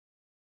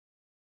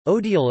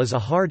Odiyal is a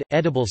hard,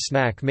 edible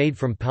snack made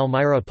from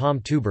palmyra palm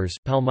tubers,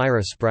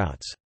 palmyra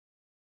sprouts.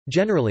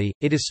 Generally,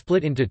 it is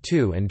split into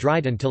two and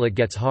dried until it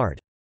gets hard.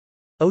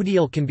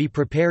 Odiyal can be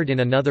prepared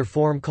in another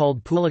form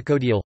called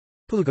pulakodial.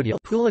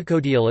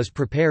 Pulakodial is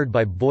prepared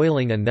by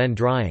boiling and then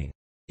drying.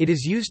 It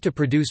is used to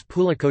produce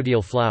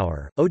pulakodial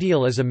flour.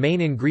 Odiyal is a main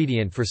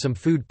ingredient for some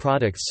food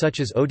products such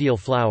as Odiyal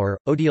flour,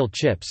 Odiyal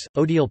chips,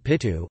 Odiyal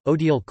pittu,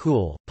 Odiyal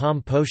kool,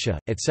 palm posha,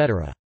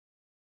 etc.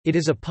 It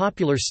is a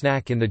popular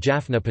snack in the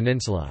Jaffna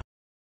Peninsula.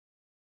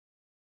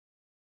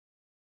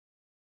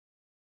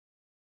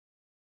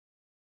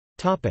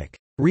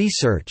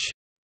 Research.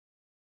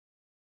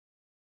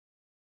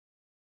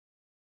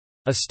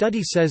 A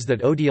study says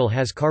that Odiyal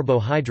has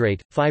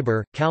carbohydrate,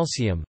 fiber,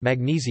 calcium,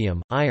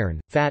 magnesium, iron,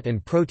 fat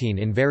and protein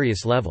in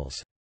various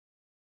levels.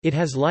 It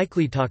has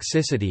likely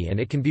toxicity and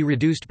it can be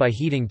reduced by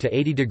heating to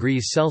 80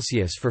 degrees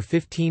Celsius for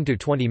 15 to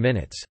 20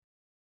 minutes.